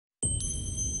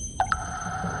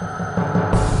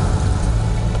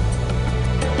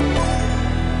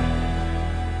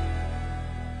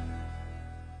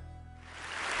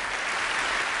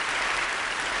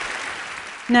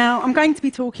Now, I'm going to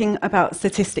be talking about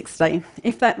statistics today.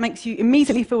 If that makes you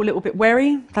immediately feel a little bit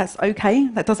wary, that's okay.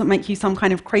 That doesn't make you some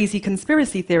kind of crazy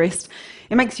conspiracy theorist.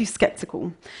 It makes you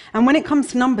skeptical. And when it comes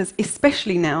to numbers,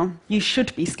 especially now, you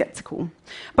should be skeptical.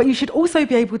 But you should also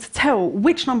be able to tell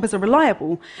which numbers are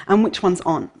reliable and which ones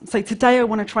aren't. So today I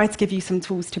want to try to give you some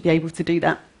tools to be able to do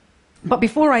that. But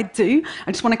before I do,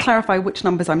 I just want to clarify which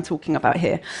numbers I'm talking about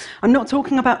here. I'm not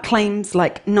talking about claims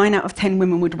like 9 out of 10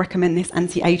 women would recommend this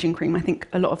anti-aging cream. I think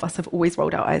a lot of us have always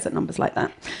rolled our eyes at numbers like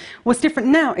that. What's different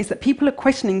now is that people are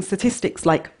questioning statistics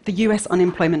like the US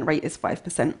unemployment rate is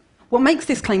 5%. What makes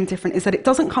this claim different is that it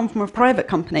doesn't come from a private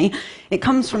company, it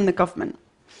comes from the government.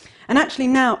 And actually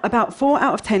now, about 4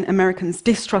 out of 10 Americans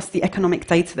distrust the economic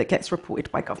data that gets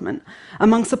reported by government.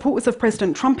 Among supporters of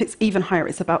President Trump, it's even higher,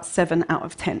 it's about 7 out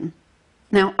of 10.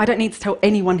 Now, I don't need to tell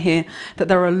anyone here that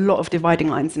there are a lot of dividing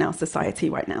lines in our society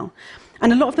right now.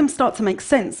 And a lot of them start to make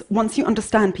sense once you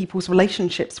understand people's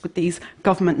relationships with these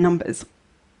government numbers.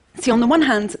 See, on the one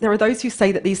hand, there are those who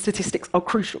say that these statistics are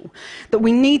crucial, that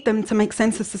we need them to make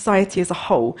sense of society as a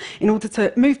whole in order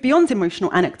to move beyond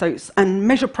emotional anecdotes and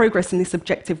measure progress in this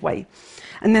objective way.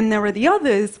 And then there are the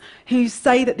others who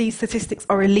say that these statistics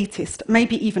are elitist,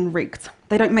 maybe even rigged.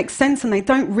 They don't make sense and they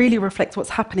don't really reflect what's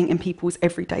happening in people's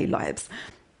everyday lives.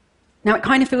 Now, it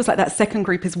kind of feels like that second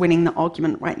group is winning the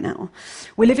argument right now.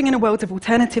 We're living in a world of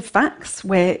alternative facts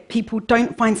where people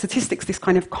don't find statistics this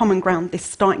kind of common ground, this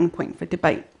starting point for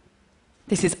debate.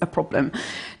 This is a problem.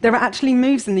 There are actually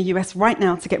moves in the US right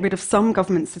now to get rid of some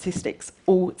government statistics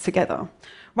altogether.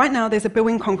 Right now, there's a bill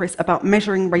in Congress about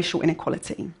measuring racial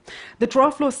inequality. The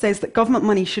draft law says that government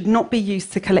money should not be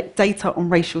used to collect data on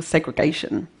racial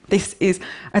segregation. This is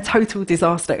a total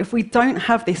disaster. If we don't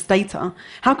have this data,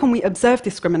 how can we observe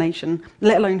discrimination,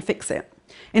 let alone fix it?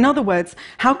 In other words,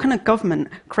 how can a government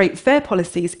create fair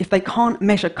policies if they can't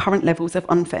measure current levels of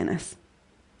unfairness?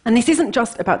 And this isn't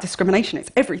just about discrimination, it's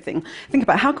everything. Think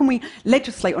about how can we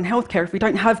legislate on healthcare if we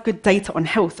don't have good data on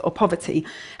health or poverty?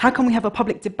 How can we have a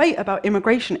public debate about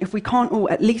immigration if we can't all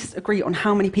at least agree on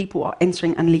how many people are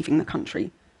entering and leaving the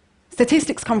country?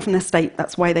 Statistics come from the state,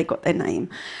 that's why they got their name.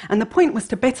 And the point was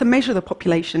to better measure the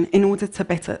population in order to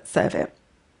better serve it.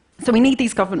 So we need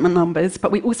these government numbers,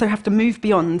 but we also have to move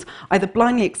beyond either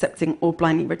blindly accepting or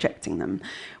blindly rejecting them.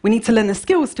 We need to learn the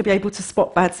skills to be able to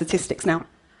spot bad statistics. Now,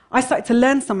 I started to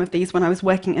learn some of these when I was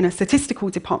working in a statistical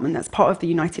department that's part of the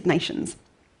United Nations.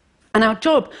 And our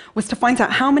job was to find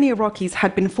out how many Iraqis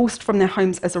had been forced from their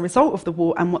homes as a result of the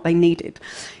war and what they needed.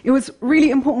 It was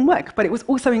really important work, but it was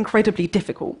also incredibly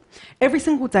difficult. Every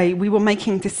single day, we were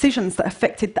making decisions that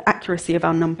affected the accuracy of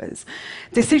our numbers.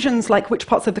 Decisions like which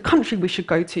parts of the country we should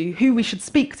go to, who we should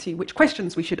speak to, which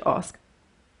questions we should ask.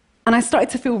 And I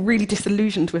started to feel really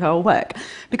disillusioned with our work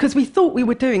because we thought we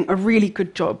were doing a really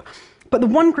good job. But the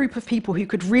one group of people who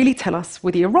could really tell us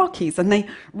were the Iraqis, and they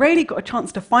rarely got a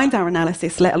chance to find our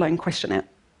analysis, let alone question it.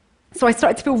 So I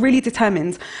started to feel really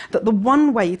determined that the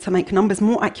one way to make numbers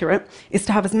more accurate is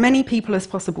to have as many people as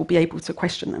possible be able to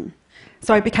question them.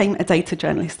 So I became a data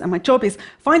journalist, and my job is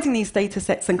finding these data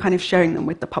sets and kind of sharing them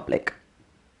with the public.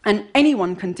 And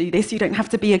anyone can do this. You don't have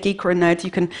to be a geek or a nerd.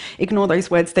 You can ignore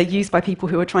those words. They're used by people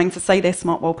who are trying to say they're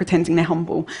smart while pretending they're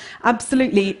humble.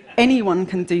 Absolutely anyone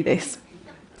can do this.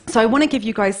 So I want to give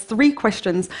you guys 3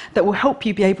 questions that will help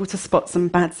you be able to spot some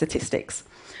bad statistics.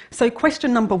 So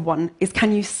question number 1 is,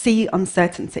 can you see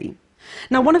uncertainty?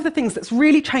 Now, one of the things that's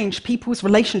really changed people's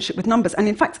relationship with numbers, and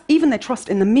in fact, even their trust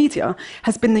in the media,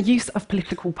 has been the use of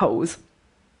political polls.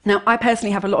 Now, I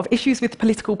personally have a lot of issues with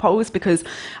political polls because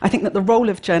I think that the role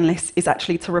of journalists is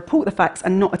actually to report the facts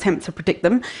and not attempt to predict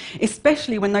them,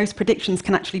 especially when those predictions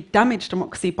can actually damage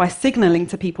democracy by signalling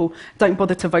to people, don't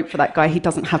bother to vote for that guy, he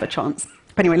doesn't have a chance.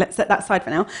 But anyway, let's set that aside for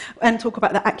now and talk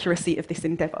about the accuracy of this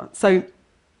endeavour. So,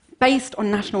 based on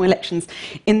national elections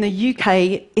in the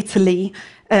UK, Italy,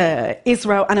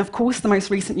 Israel, and of course the most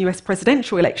recent US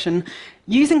presidential election,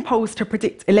 using polls to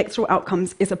predict electoral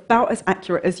outcomes is about as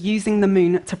accurate as using the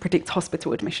moon to predict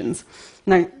hospital admissions.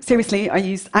 No, seriously, I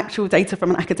used actual data from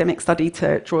an academic study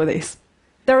to draw this.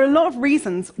 There are a lot of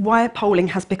reasons why polling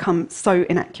has become so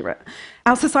inaccurate.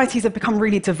 Our societies have become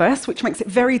really diverse, which makes it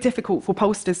very difficult for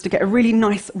pollsters to get a really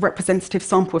nice representative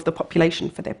sample of the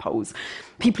population for their polls.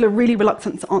 People are really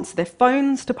reluctant to answer their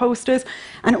phones to pollsters,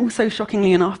 and also,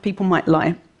 shockingly enough, people might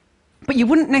lie. But you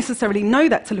wouldn't necessarily know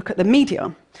that to look at the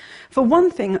media. For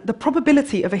one thing, the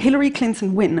probability of a Hillary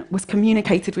Clinton win was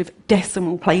communicated with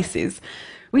decimal places.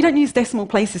 We don't use decimal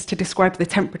places to describe the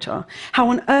temperature. How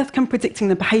on earth can predicting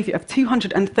the behaviour of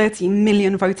 230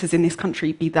 million voters in this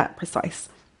country be that precise?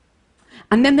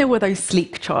 And then there were those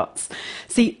sleek charts.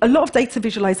 See, a lot of data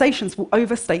visualizations will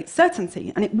overstate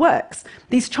certainty, and it works.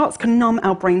 These charts can numb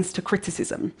our brains to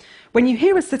criticism. When you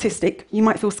hear a statistic, you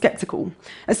might feel skeptical.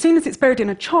 As soon as it's buried in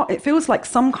a chart, it feels like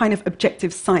some kind of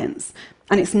objective science,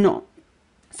 and it's not.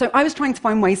 So I was trying to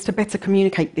find ways to better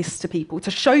communicate this to people,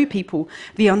 to show people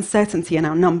the uncertainty in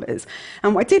our numbers.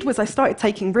 And what I did was I started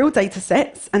taking real data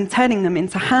sets and turning them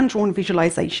into hand-drawn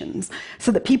visualizations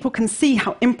so that people can see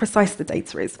how imprecise the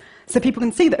data is. So people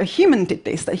can see that a human did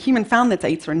this, that a human found the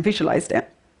data and visualized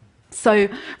it. So,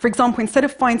 for example, instead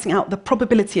of finding out the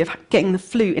probability of getting the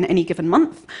flu in any given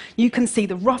month, you can see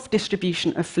the rough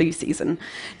distribution of flu season.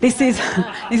 This is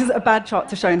a bad chart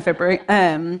to show in February.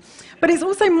 But it's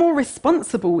also more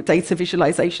responsible data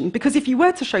visualization, because if you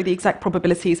were to show the exact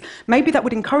probabilities, maybe that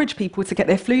would encourage people to get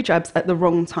their flu jabs at the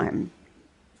wrong time.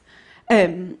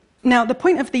 Now, the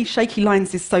point of these shaky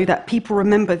lines is so that people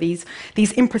remember these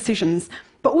imprecisions,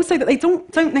 but also that they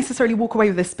don't necessarily walk away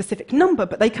with a specific number,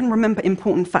 but they can remember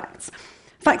important facts.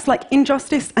 Facts like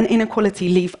injustice and inequality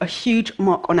leave a huge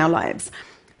mark on our lives.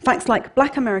 Facts like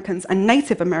Black Americans and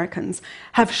Native Americans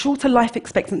have shorter life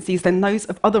expectancies than those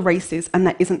of other races, and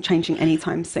that isn't changing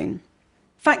anytime soon.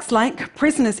 Facts like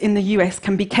prisoners in the US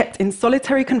can be kept in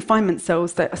solitary confinement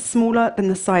cells that are smaller than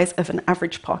the size of an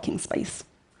average parking space.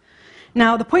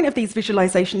 Now, the point of these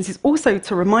visualizations is also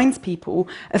to remind people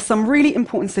of some really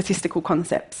important statistical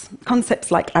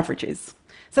concepts like averages.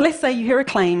 So let's say you hear a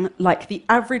claim like the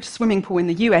average swimming pool in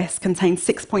the US contains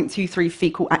 6.23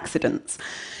 fecal accidents.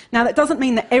 Now, that doesn't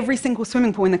mean that every single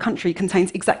swimming pool in the country contains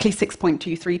exactly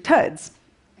 6.23 turds.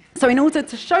 So in order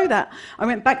to show that, I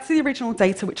went back to the original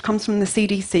data, which comes from the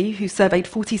CDC, who surveyed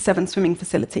 47 swimming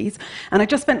facilities, and I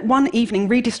just spent one evening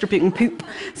redistributing poop,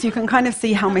 so you can kind of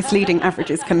see how misleading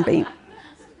averages can be.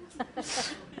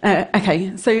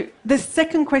 Okay, so the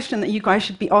second question that you guys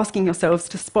should be asking yourselves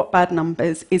to spot bad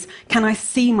numbers is, can I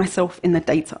see myself in the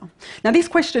data? Now, this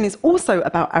question is also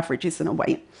about averages in a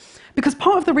way, because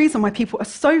part of the reason why people are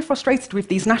so frustrated with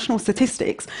these national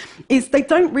statistics is they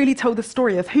don't really tell the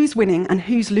story of who's winning and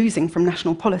who's losing from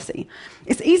national policy.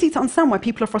 It's easy to understand why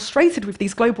people are frustrated with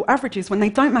these global averages when they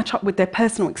don't match up with their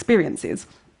personal experiences.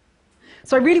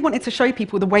 So I really wanted to show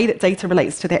people the way that data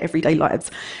relates to their everyday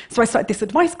lives. So I started this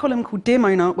advice column called Dear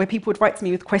Mona, where people would write to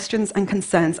me with questions and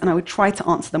concerns, and I would try to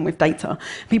answer them with data.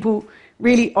 People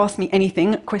really ask me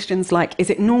anything, questions like, is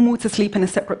it normal to sleep in a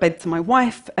separate bed to my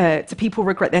wife? Do people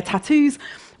regret their tattoos?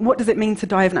 What does it mean to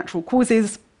die of natural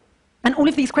causes? And all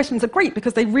of these questions are great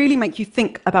because they really make you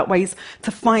think about ways to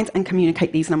find and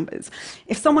communicate these numbers.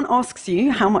 If someone asks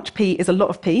you how much P is a lot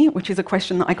of P, which is a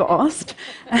question that I got asked,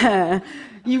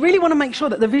 you really want to make sure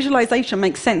that the visualization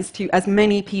makes sense to as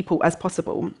many people as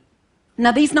possible.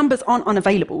 Now, these numbers aren't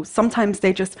unavailable. Sometimes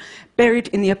they're just buried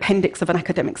in the appendix of an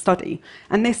academic study.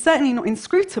 And they're certainly not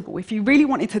inscrutable. If you really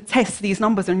wanted to test these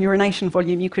numbers on urination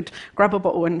volume, you could grab a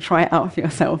bottle and try it out for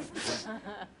yourself.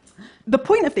 The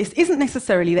point of this isn't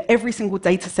necessarily that every single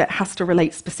data set has to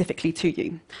relate specifically to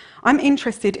you. I'm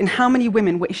interested in how many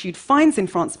women were issued fines in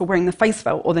France for wearing the face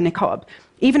veil or the niqab,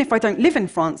 even if I don't live in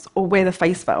France or wear the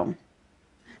face veil.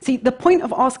 See, the point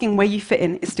of asking where you fit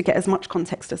in is to get as much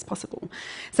context as possible.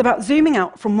 It's about zooming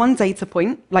out from one data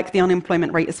point, like the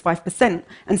unemployment rate is 5%,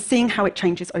 and seeing how it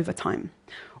changes over time,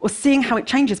 or seeing how it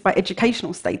changes by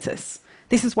educational status.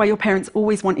 This is why your parents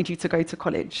always wanted you to go to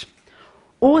college.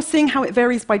 Or seeing how it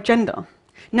varies by gender.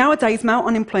 Nowadays, male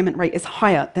unemployment rate is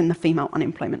higher than the female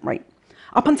unemployment rate.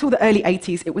 Up until the early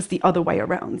 80s, it was the other way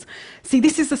around. See,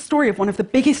 this is the story of one of the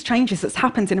biggest changes that's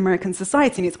happened in American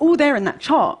society, and it's all there in that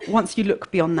chart once you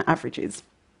look beyond the averages.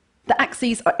 The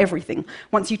axes are everything.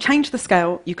 Once you change the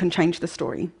scale, you can change the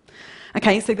story.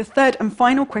 Okay, so the third and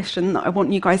final question that I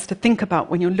want you guys to think about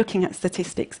when you're looking at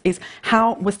statistics is,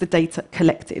 how was the data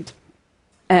collected?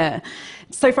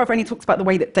 So far, I've only talked about the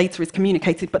way that data is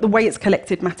communicated, but the way it's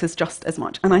collected matters just as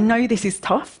much. And I know this is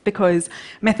tough because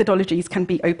methodologies can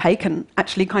be opaque and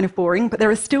actually kind of boring, but there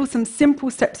are still some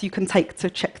simple steps you can take to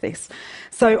check this.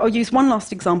 So I'll use one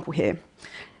last example here.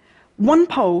 One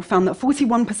poll found that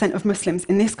 41% of Muslims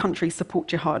in this country support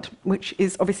jihad, which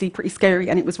is obviously pretty scary,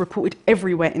 and it was reported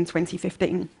everywhere in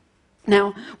 2015.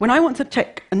 Now, when I want to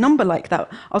check a number like that,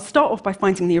 I'll start off by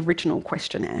finding the original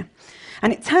questionnaire.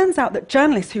 And it turns out that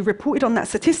journalists who reported on that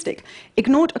statistic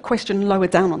ignored a question lower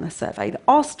down on the survey that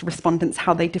asked respondents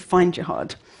how they defined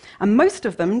jihad. And most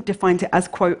of them defined it as,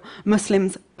 quote,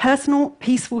 Muslims' personal,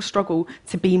 peaceful struggle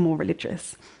to be more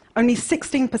religious. Only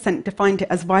 16% defined it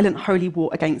as violent holy war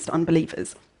against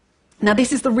unbelievers. Now,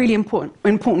 this is the really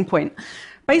important point.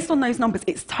 Based on those numbers,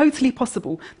 it's totally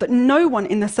possible that no one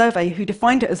in the survey who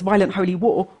defined it as violent holy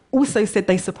war also said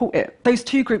they support it. Those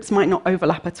two groups might not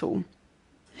overlap at all.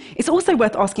 It's also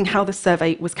worth asking how the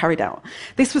survey was carried out.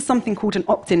 This was something called an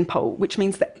opt-in poll, which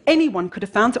means that anyone could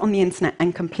have found it on the internet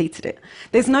and completed it.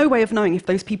 There's no way of knowing if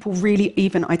those people really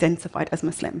even identified as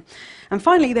Muslim. And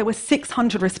finally, there were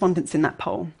 600 respondents in that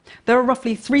poll. There are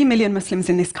roughly 3 million Muslims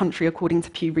in this country, according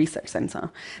to Pew Research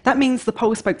Centre. That means the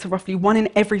poll spoke to roughly 1 in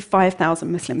every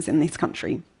 5,000 Muslims in this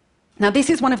country. Now,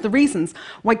 this is one of the reasons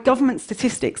why government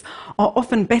statistics are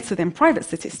often better than private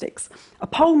statistics. A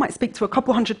poll might speak to a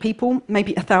couple hundred people,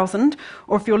 maybe 1,000,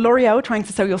 or if you're L'Oreal trying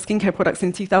to sell your skincare products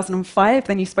in 2005,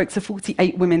 then you spoke to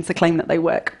 48 women to claim that they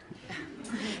work.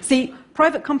 See,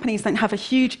 private companies don't have a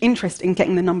huge interest in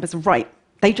getting the numbers right.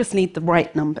 They just need the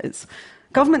right numbers.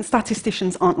 Government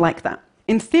statisticians aren't like that.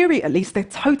 In theory, at least, they're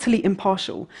totally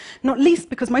impartial, not least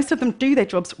because most of them do their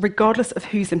jobs regardless of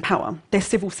who's in power. They're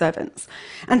civil servants.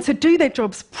 And to do their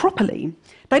jobs properly,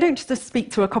 they don't just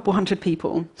speak to a couple hundred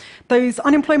people. Those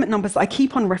unemployment numbers that I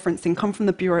keep on referencing come from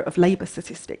the Bureau of Labour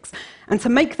Statistics. And to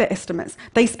make their estimates,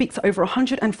 they speak to over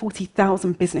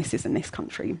 140,000 businesses in this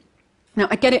country. Now,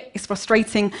 I get it, it's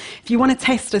frustrating. If you want to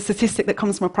test a statistic that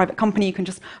comes from a private company, you can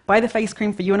just buy the face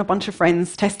cream for you and a bunch of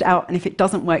friends, test it out, and if it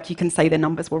doesn't work, you can say their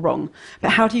numbers were wrong.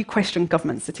 But how do you question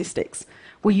government statistics?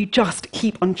 Well, you just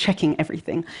keep on checking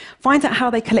everything. Find out how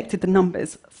they collected the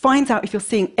numbers. Find out if you're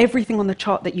seeing everything on the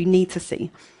chart that you need to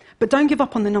see. But don't give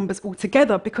up on the numbers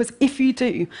altogether, because if you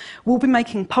do, we'll be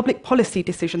making public policy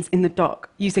decisions in the dark,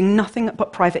 using nothing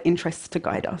but private interests to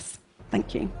guide us.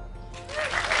 Thank you.